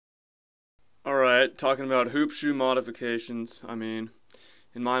Alright, talking about hoop shoe modifications. I mean,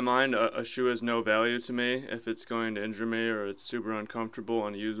 in my mind, a shoe has no value to me if it's going to injure me or it's super uncomfortable,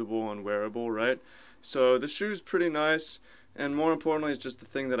 unusable, unwearable, right? So the shoe's pretty nice, and more importantly, it's just the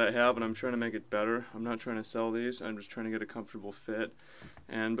thing that I have, and I'm trying to make it better. I'm not trying to sell these, I'm just trying to get a comfortable fit.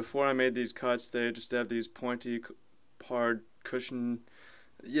 And before I made these cuts, they just have these pointy, hard cushion,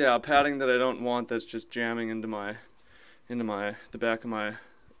 padding that I don't want that's just jamming into the back of my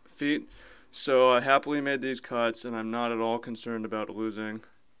feet. So I happily made these cuts, and I'm not at all concerned about losing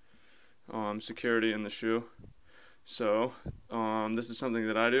security in the shoe. So this is something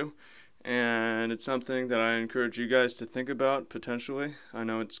that I do, and it's something that I encourage you guys to think about potentially. I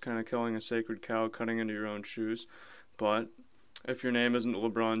know it's kind of killing a sacred cow, cutting into your own shoes, but if your name isn't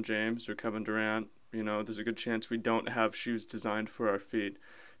LeBron James or Kevin Durant, there's a good chance we don't have shoes designed for our feet.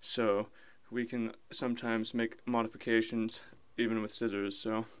 So we can sometimes make modifications even with scissors.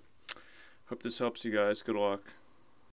 So hope this helps you guys. Good luck.